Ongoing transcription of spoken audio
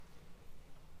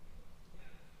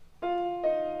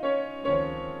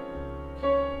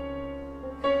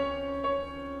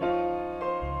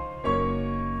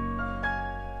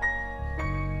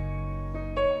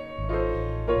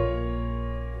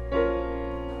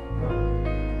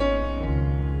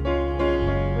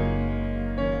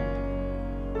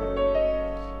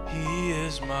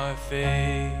my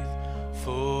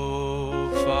faithful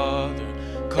Father,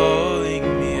 calling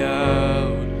me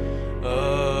out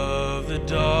of the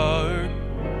dark.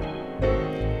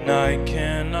 Night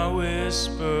cannot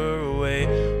whisper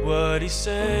away what He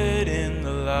said in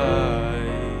the light.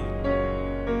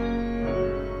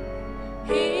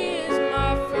 He is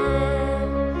my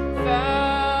firm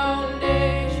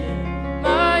foundation,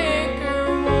 my anchor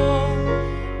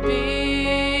won't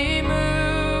be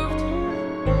moved.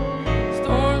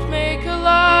 Storms may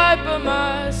collide, but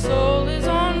my soul is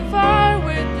on fire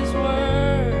with His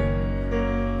word.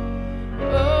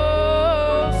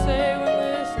 Oh, say when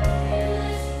listen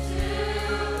to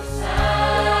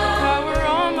sound. Power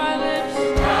on my lips,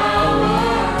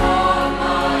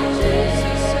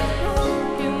 Jesus has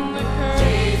broken the curse.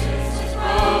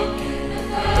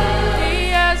 He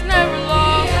has never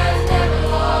lost a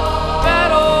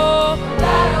battle.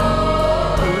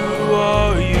 Who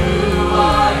are you?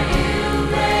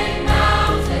 Great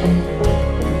mountain,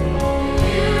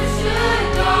 you should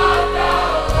not bow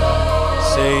low.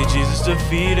 Say Jesus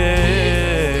defeated.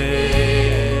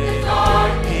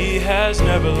 He has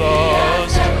never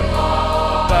lost a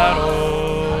battle.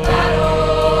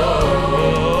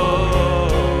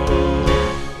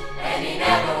 And He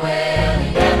never will, He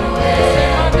never will. Say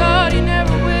my God, He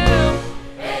never will.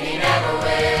 And He never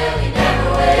will, He never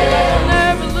will. He'll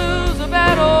never lose a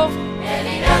battle. And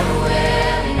He never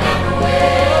will, He never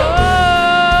will.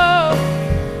 Oh.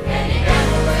 And He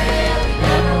never will, He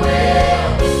never will.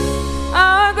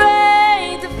 Our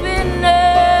great defender,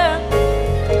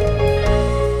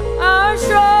 our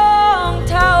strong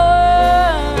tower.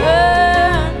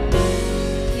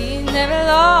 He's never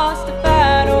lost a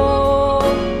battle.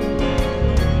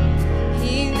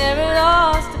 He's never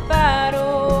lost a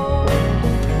battle.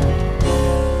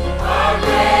 Our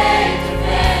great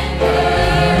defender,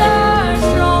 our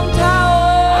strong tower.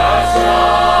 Our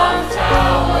strong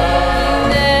tower.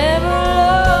 He never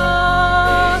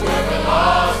lost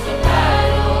a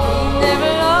battle. He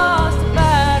never lost a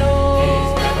battle.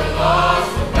 He's never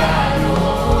lost a battle.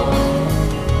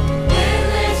 And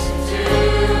listen to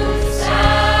the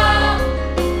sound,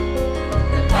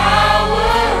 the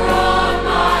power on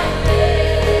my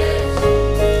lips.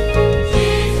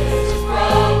 Jesus has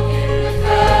broken the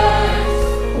curse.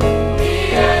 He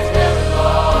has never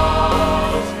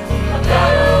lost a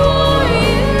battle. Who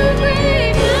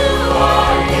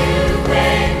are you,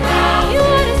 great mountain? You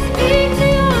want to speak to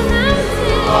your mountain.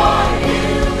 Who are you,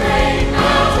 great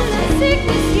mountain? The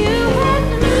sickness you have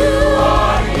to move. Who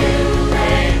are you,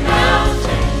 great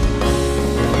mountain?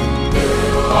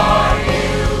 Who are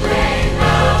you, great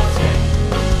mountain?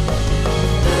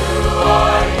 Who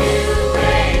are you,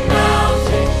 great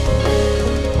mountain?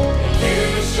 You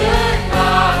should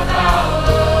not bow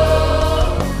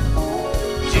low.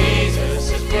 Jesus has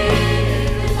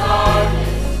defeated the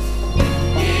darkness.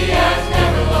 He has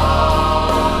never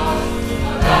lost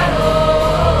a battle.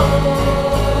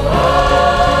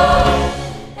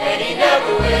 And He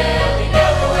never will, He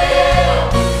never will.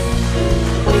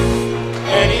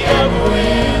 And He never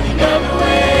will, He never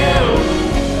will.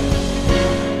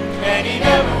 And He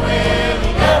never will,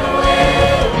 He never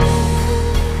will.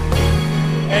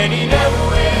 And He never will.